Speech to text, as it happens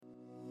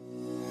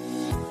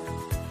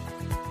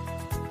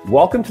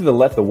Welcome to the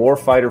Let the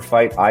Warfighter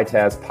Fight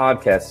EITaaS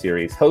podcast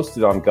series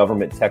hosted on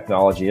Government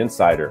Technology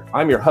Insider.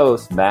 I'm your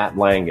host, Matt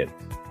Langen.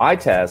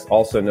 EITaaS,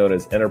 also known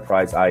as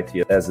Enterprise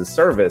IT as a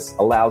Service,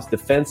 allows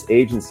defense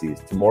agencies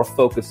to more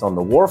focus on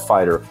the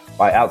warfighter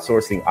by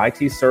outsourcing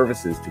IT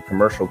services to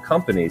commercial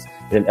companies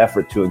in an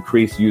effort to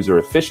increase user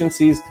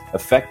efficiencies,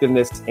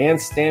 effectiveness, and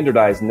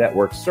standardize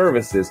network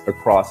services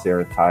across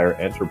their entire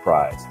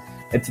enterprise.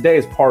 And today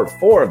is part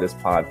 4 of this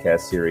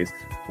podcast series,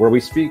 where we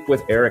speak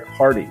with Eric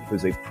Hardy,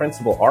 who's a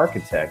principal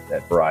architect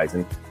at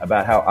Verizon,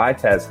 about how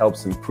EITaaS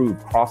helps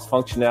improve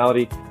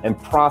cross-functionality and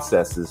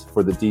processes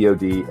for the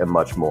DoD and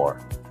much more.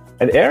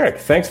 And Eric,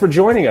 thanks for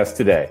joining us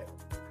today.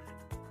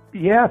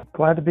 Yeah,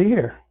 glad to be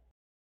here.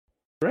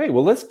 Great.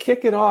 Well, let's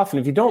kick it off. And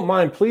if you don't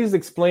mind, please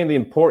explain the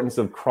importance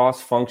of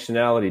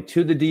cross-functionality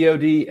to the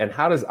DoD and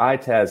how does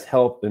EITaaS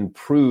help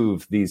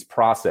improve these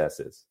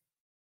processes?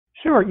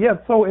 Sure. Yeah.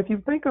 So if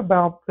you think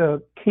about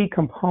the key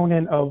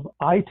component of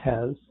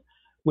EITaaS,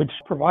 which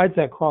provides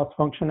that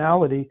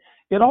cross-functionality,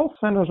 it all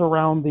centers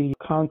around the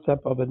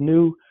concept of a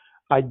new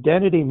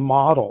identity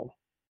model.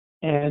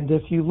 And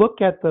if you look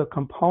at the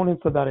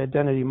components of that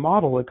identity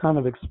model, it kind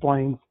of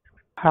explains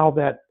how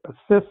that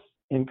assists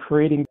in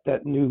creating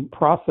that new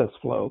process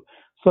flow.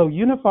 So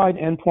unified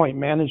endpoint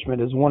management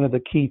is one of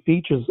the key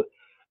features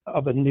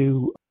of a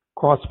new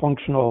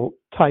cross-functional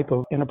type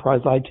of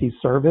enterprise IT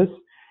service.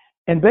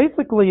 And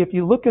basically, if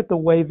you look at the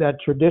way that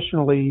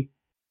traditionally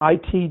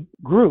IT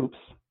groups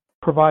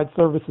provide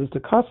services to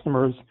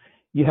customers,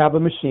 you have a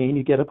machine,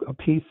 you get a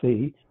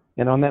PC,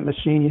 and on that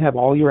machine you have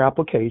all your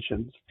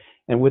applications.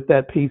 And with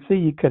that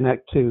PC, you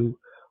connect to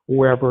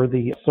wherever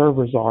the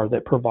servers are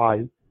that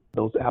provide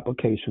those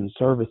application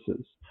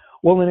services.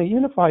 Well, in a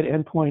unified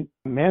endpoint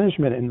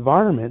management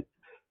environment,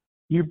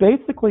 you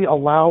basically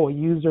allow a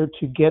user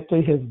to get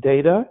to his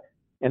data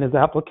and his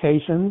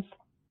applications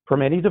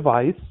from any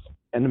device,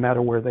 and no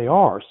matter where they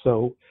are.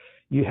 So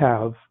you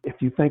have, if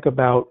you think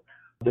about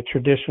the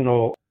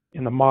traditional,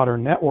 in the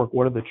modern network,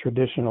 what are the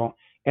traditional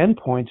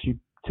endpoints? You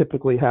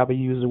typically have a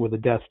user with a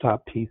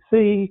desktop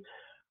PC,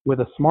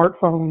 with a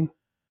smartphone,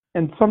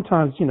 and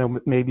sometimes,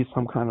 maybe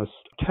some kind of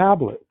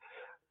tablet.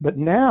 But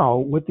now,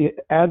 with the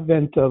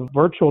advent of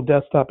virtual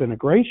desktop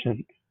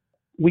integration,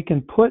 we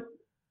can put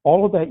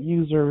all of that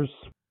user's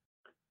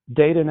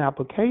data and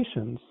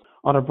applications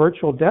on a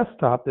virtual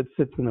desktop that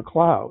sits in the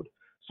cloud.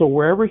 So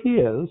wherever he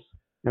is,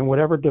 and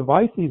whatever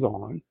device he's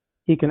on,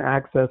 he can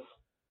access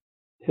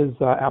his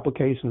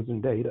applications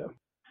and data.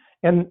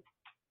 And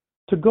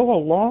to go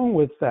along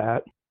with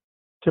that,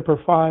 to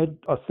provide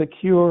a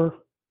secure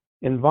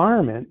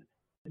environment,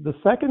 the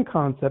second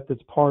concept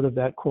that's part of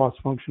that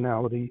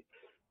cross-functionality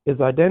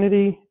is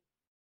identity,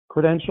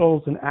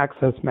 credentials, and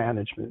access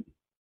management.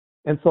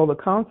 And so the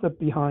concept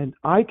behind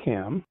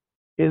ICAM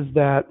is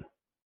that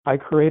I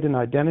create an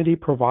identity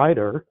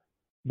provider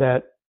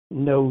that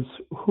knows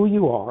who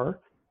you are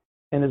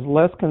and is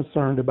less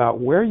concerned about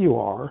where you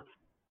are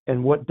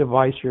and what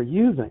device you're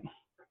using.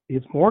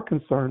 It's more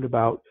concerned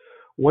about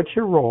what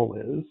your role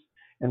is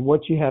and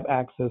what you have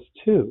access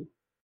to.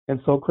 And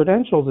so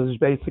credentials is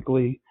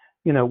basically,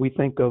 we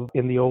think of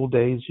in the old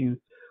days, you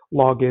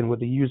log in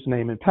with a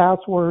username and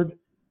password,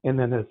 and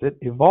then as it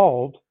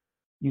evolved,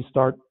 you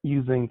start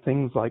using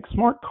things like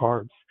smart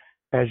cards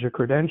as your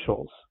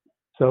credentials.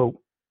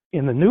 So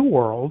in the new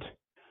world,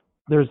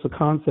 there's the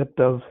concept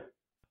of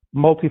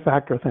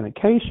multi-factor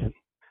authentication,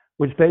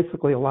 which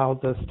basically allows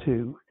us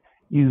to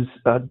use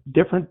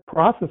different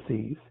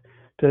processes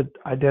to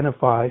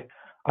identify,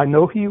 I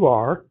know who you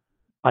are,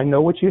 I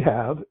know what you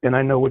have, and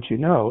I know what you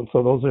know. And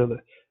so those are the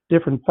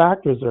different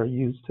factors that are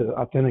used to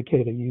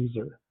authenticate a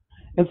user.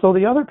 And so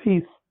the other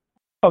piece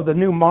of the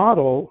new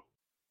model,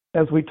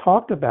 as we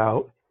talked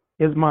about,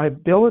 is my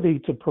ability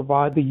to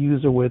provide the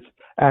user with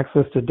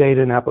access to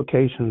data and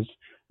applications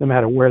no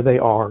matter where they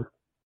are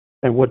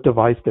and what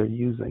device they're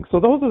using. So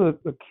those are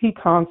the key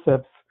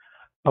concepts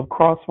of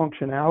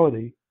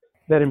cross-functionality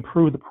that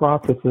improve the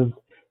processes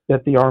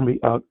that the Army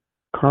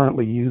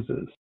currently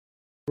uses.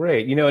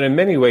 Great. And in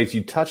many ways,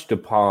 you touched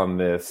upon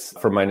this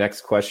for my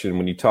next question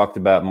when you talked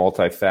about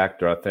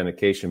multi-factor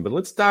authentication. But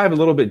let's dive a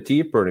little bit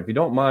deeper. And if you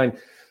don't mind,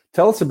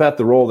 tell us about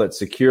the role that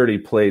security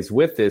plays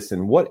with this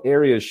and what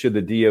areas should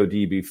the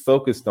DoD be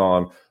focused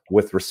on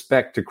with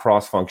respect to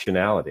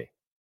cross-functionality?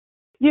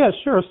 Yeah,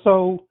 sure.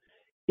 So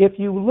if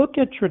you look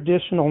at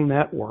traditional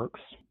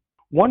networks,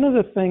 one of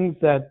the things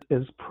that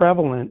is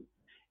prevalent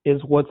is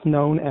what's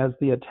known as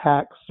the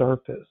attack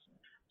surface.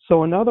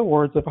 So in other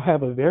words, if I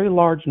have a very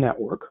large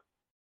network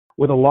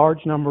with a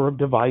large number of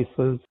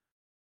devices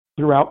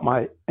throughout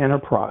my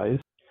enterprise,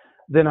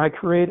 then I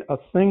create a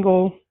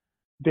single,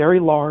 very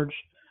large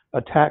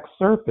attack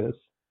surface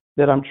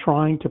that I'm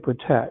trying to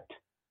protect.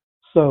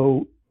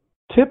 So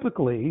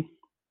typically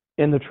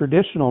in the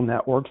traditional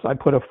networks, I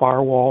put a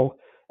firewall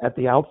at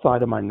the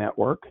outside of my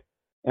network,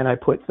 and I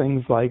put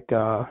things like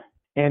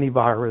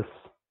antivirus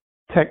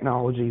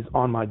technologies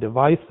on my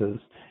devices.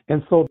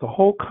 And so the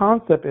whole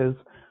concept is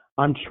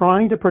I'm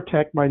trying to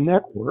protect my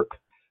network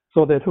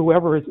so that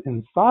whoever is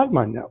inside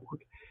my network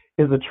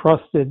is a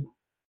trusted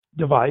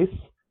device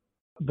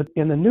But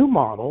in the new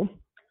model,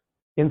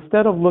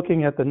 instead of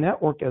looking at the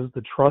network as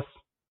the trust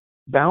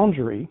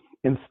boundary,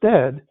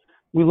 instead,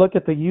 we look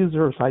at the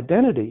user's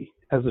identity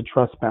as a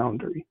trust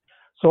boundary.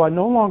 So I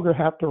no longer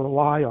have to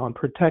rely on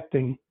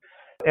protecting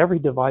every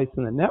device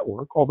in the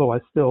network, although I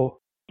still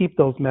keep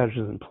those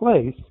measures in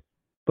place.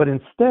 But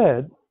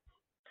instead,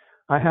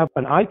 I have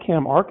an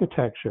ICAM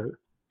architecture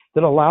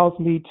that allows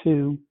me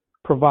to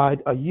provide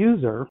a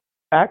user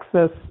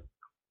access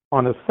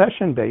on a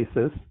session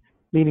basis,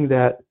 meaning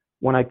that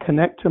when I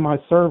connect to my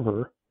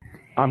server,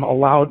 I'm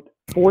allowed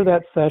for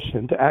that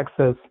session to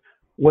access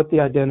what the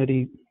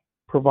identity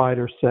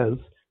provider says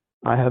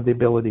I have the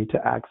ability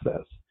to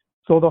access.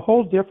 So the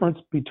whole difference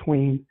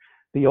between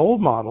the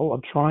old model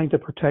of trying to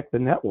protect the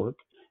network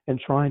and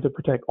trying to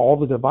protect all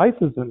the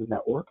devices in the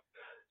network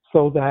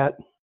so that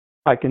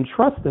I can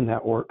trust the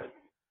network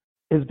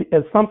is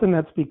something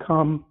that's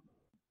become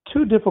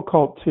too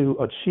difficult to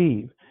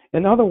achieve.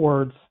 In other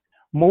words,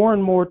 more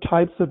and more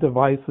types of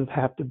devices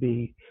have to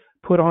be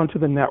put onto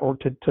the network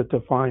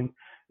to find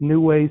new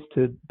ways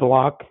to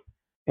block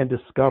and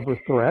discover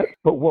threats.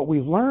 But what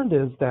we've learned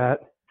is that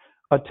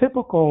a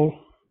typical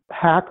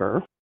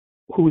hacker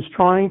who's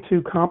trying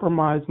to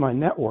compromise my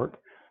network,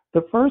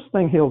 the first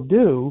thing he'll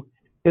do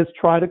is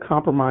try to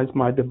compromise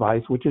my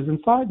device, which is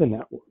inside the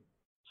network.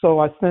 So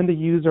I send a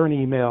user an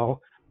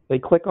email, they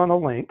click on a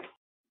link,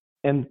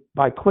 and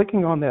by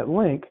clicking on that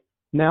link,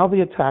 now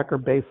the attacker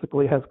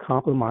basically has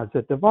compromised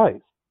that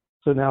device.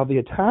 So now the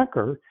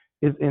attacker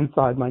is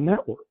inside my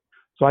network.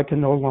 So I can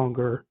no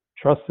longer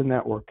trust the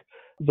network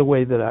the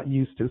way that I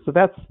used to. So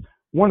that's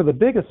one of the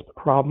biggest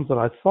problems that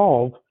I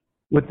solved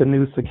with the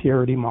new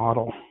security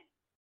model.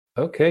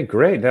 Okay,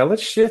 great. Now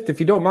let's shift. If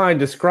you don't mind,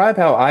 describe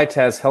how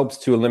EITaaS helps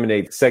to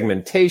eliminate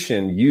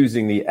segmentation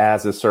using the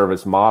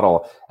as-a-service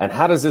model, and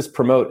how does this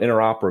promote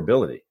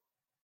interoperability?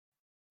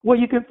 Well,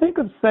 you can think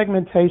of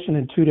segmentation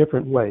in two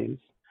different ways.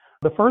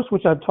 The first,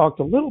 which I've talked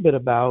a little bit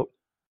about,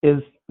 is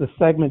the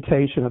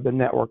segmentation of the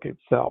network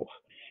itself.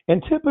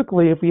 And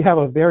typically, if we have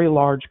a very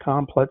large,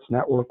 complex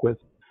network with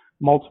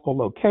multiple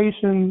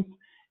locations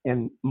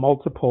and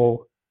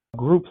multiple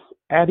groups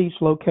at each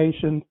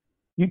location,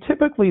 you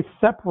typically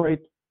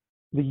separate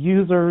the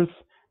users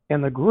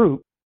and the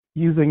group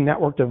using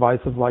network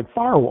devices like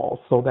firewalls.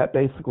 So that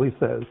basically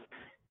says,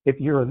 if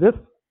you're in this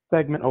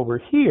segment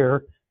over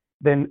here,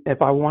 then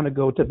if I want to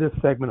go to this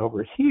segment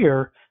over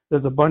here,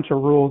 there's a bunch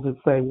of rules that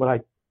say what I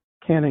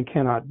can and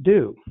cannot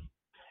do.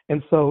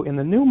 And so in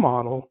the new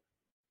model,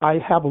 I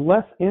have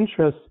less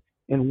interest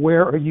in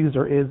where a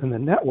user is in the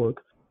network.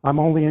 I'm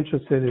only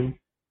interested in,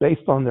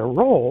 based on their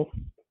role,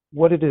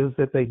 what it is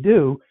that they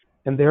do,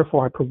 and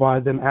therefore I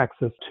provide them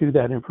access to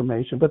that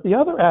information. But the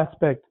other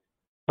aspect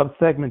of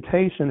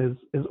segmentation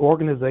is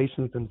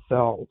organizations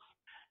themselves.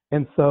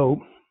 And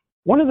so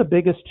one of the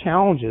biggest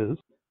challenges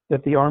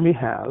that the Army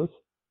has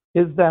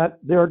is that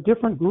there are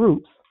different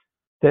groups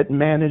that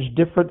manage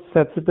different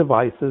sets of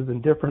devices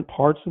in different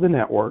parts of the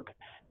network.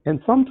 And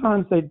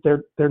sometimes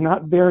they're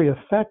not very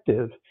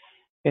effective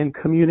in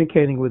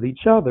communicating with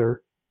each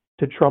other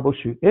to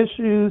troubleshoot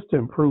issues, to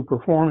improve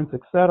performance,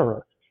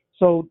 etc.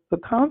 So the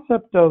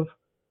concept of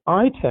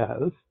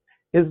EITaaS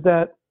is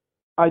that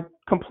I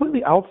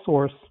completely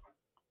outsource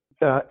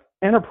the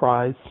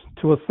enterprise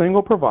to a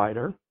single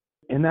provider.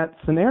 In that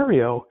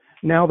scenario,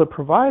 now the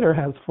provider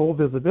has full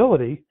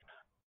visibility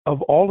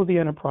of all of the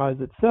enterprise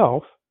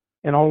itself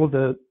and all of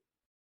the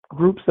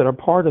groups that are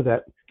part of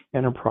that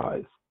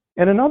enterprise.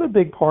 And another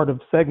big part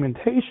of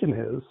segmentation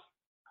is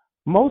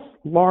most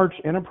large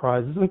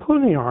enterprises,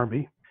 including the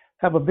Army,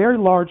 have a very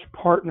large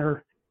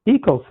partner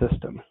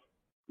ecosystem.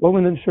 Well,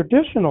 in the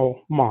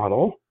traditional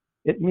model,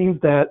 it means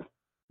that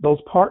those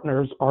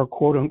partners are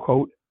quote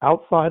unquote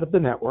outside of the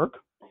network.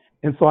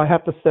 And so I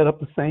have to set up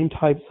the same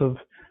types of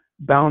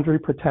boundary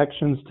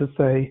protections to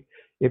say,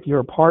 if you're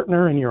a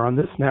partner and you're on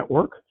this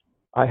network,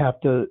 I have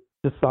to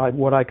decide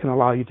what I can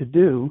allow you to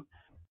do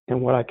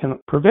and what I can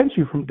prevent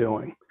you from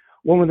doing.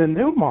 Well, in the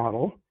new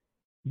model,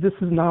 this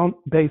is now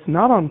based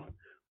not on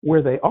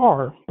where they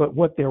are, but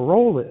what their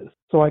role is.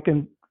 So I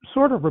can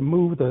sort of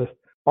remove the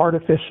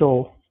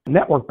artificial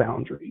network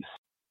boundaries.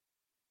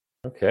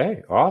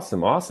 Okay,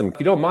 awesome. If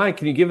you don't mind,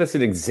 can you give us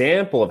an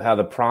example of how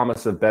the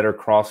promise of better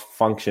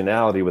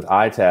cross-functionality with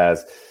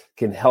EITaaS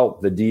can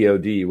help the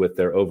DoD with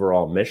their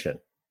overall mission?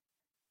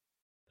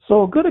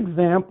 So a good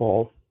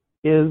example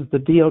is the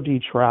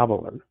DoD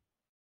Traveler.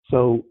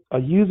 So a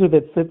user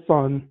that sits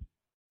on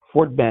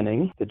Fort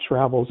Benning that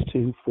travels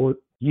to Fort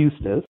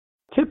Eustis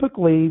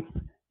typically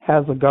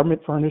has a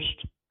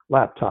government-furnished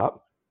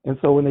laptop. And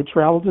so when they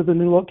travel to the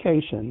new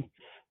location,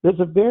 there's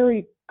a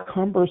very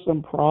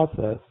cumbersome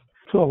process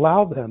to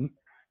allow them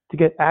to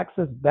get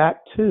access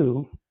back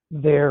to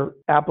their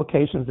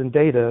applications and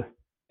data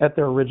at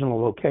their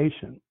original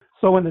location.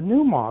 So in the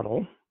new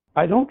model,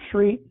 I don't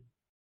treat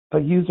a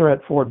user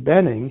at Fort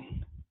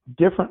Benning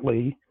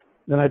differently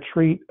than I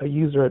treat a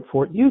user at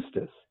Fort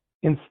Eustis.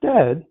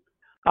 Instead,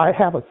 I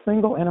have a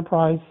single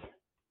enterprise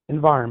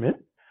environment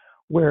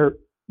where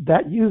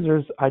that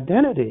user's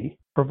identity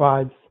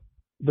provides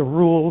the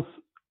rules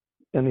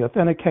and the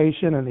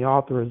authentication and the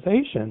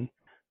authorization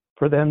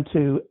for them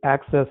to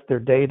access their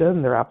data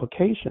and their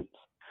applications.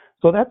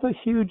 So that's a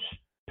huge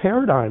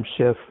paradigm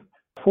shift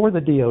for the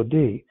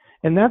DoD.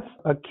 And that's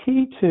a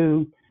key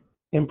to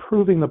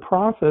improving the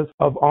process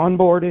of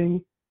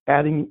onboarding,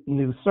 adding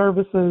new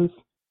services,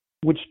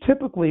 which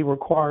typically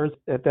requires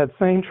that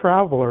same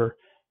traveler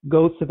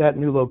goes to that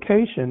new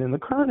location. In the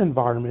current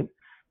environment,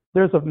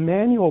 there's a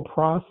manual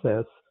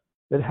process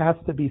that has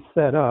to be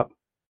set up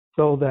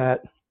so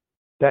that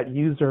that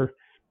user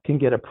can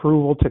get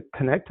approval to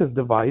connect his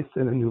device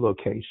in a new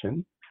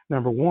location,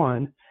 number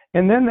one.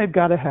 And then they've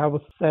got to have a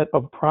set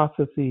of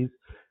processes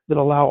that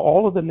allow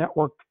all of the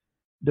network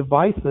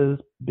devices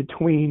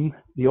between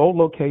the old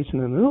location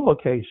and the new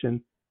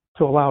location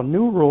to allow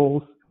new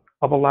rules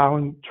of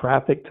allowing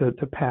traffic to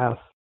pass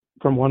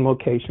from one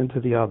location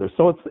to the other.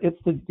 So it's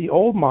the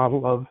old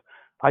model of,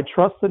 I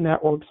trust the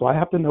network, so I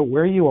have to know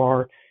where you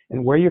are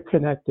and where you're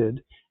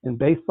connected. And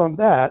based on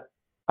that,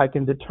 I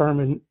can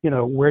determine,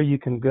 where you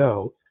can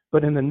go.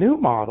 But in the new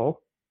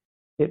model,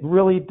 it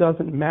really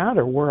doesn't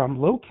matter where I'm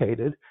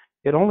located.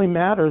 It only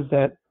matters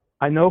that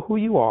I know who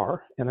you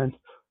are and I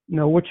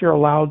know what you're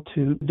allowed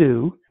to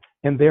do.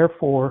 And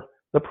therefore,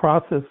 the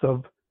process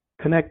of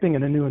connecting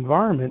in a new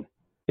environment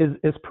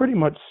is pretty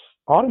much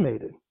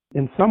automated,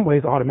 in some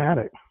ways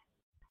automatic.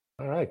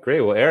 All right,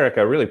 great. Well, Eric,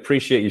 I really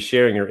appreciate you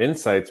sharing your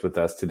insights with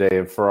us today.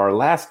 And for our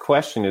last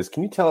question is,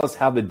 can you tell us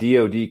how the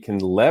DoD can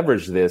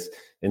leverage this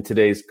in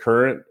today's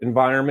current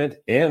environment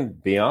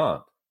and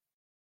beyond?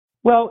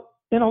 Well,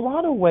 in a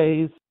lot of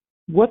ways,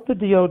 what the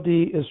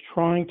DoD is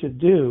trying to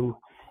do,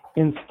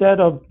 instead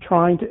of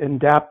trying to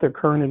adapt their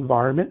current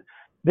environment,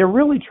 they're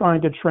really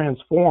trying to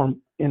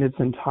transform in its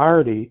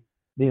entirety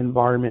the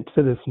environment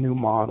to this new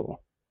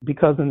model.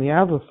 Because in the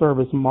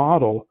as-a-service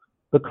model,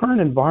 the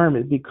current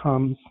environment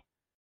becomes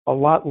a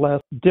lot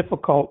less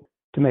difficult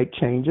to make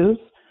changes.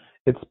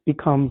 It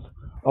becomes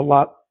a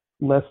lot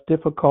less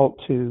difficult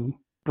to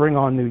bring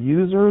on new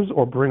users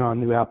or bring on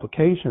new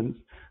applications.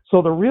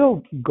 So the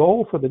real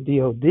goal for the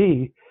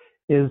DoD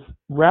is,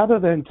 rather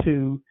than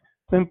to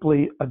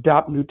simply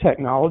adopt new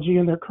technology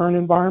in their current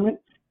environment,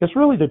 it's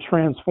really to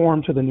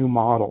transform to the new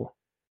model.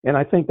 And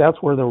I think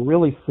that's where they'll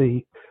really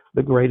see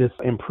the greatest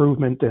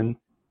improvement in,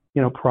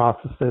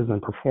 processes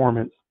and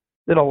performance.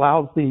 It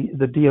allows the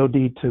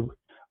DoD to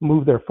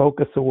move their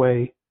focus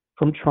away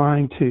from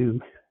trying to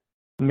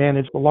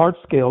manage a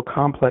large-scale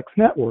complex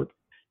network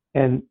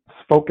and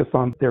focus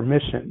on their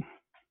mission.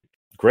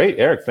 Great,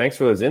 Eric. Thanks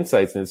for those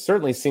insights. And it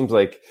certainly seems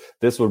like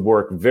this would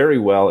work very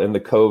well in the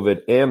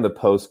COVID and the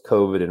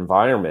post-COVID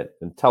environment.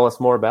 And tell us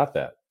more about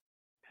that.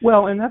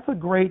 Well, and that's a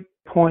great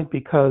point,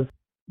 because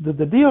the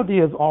DoD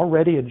is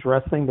already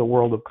addressing the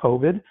world of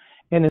COVID.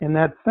 And in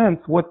that sense,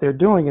 what they're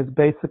doing is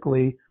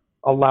basically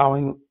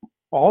allowing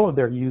all of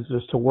their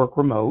users to work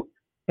remote.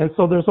 And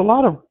so there's a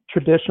lot of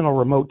traditional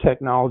remote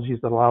technologies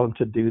that allow them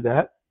to do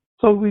that.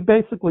 So we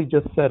basically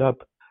just set up,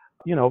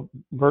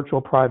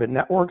 virtual private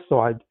networks.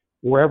 So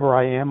wherever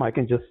I am, I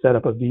can just set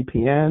up a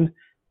VPN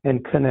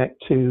and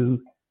connect to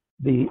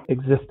the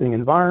existing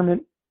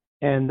environment.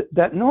 And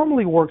that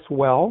normally works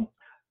well.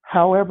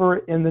 However,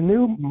 in the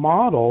new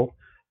model,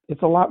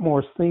 it's a lot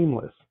more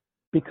seamless,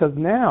 because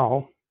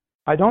now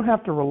I don't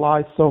have to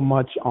rely so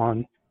much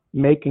on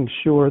making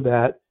sure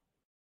that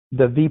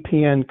the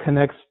VPN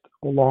connects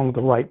along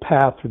the right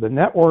path through the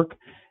network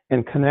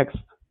and connects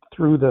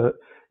through the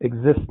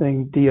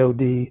existing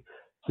DoD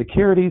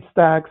security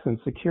stacks and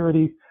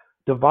security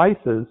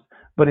devices.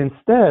 But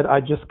instead, I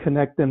just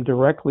connect them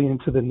directly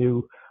into the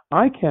new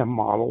ICAM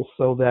model,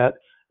 so that,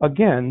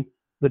 again,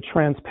 the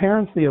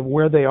transparency of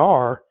where they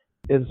are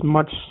is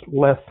much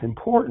less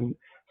important.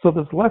 So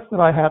there's less that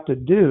I have to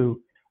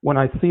do when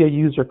I see a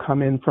user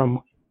come in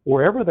from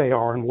wherever they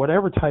are and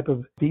whatever type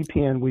of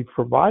VPN we've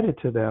provided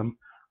to them.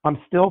 I'm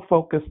still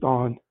focused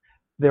on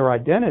their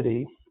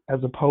identity as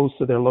opposed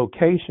to their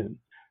location.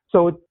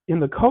 So in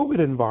the COVID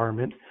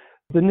environment,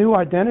 the new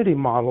identity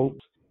model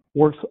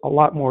works a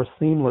lot more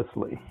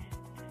seamlessly.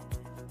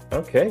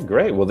 Okay,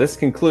 great. Well, this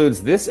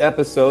concludes this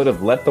episode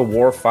of Let the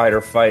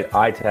Warfighter Fight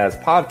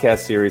EITaaS podcast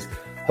series,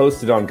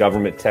 hosted on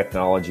Government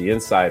Technology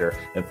Insider.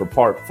 And for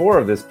part 4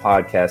 of this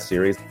podcast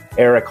series,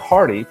 Eric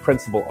Hardy,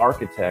 principal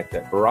architect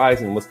at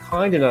Verizon, was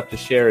kind enough to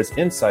share his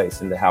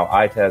insights into how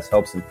EITaaS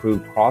helps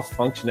improve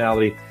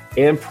cross-functionality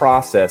and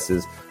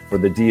processes for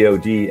the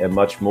DoD and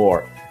much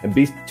more. And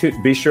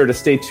be sure to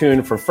stay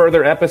tuned for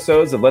further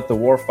episodes of Let the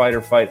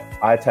Warfighter Fight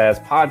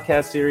EITaaS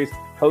podcast series,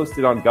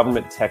 hosted on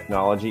Government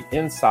Technology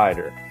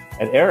Insider.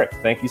 And Eric,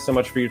 thank you so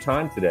much for your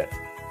time today.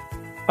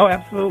 Oh,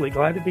 absolutely.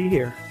 Glad to be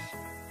here.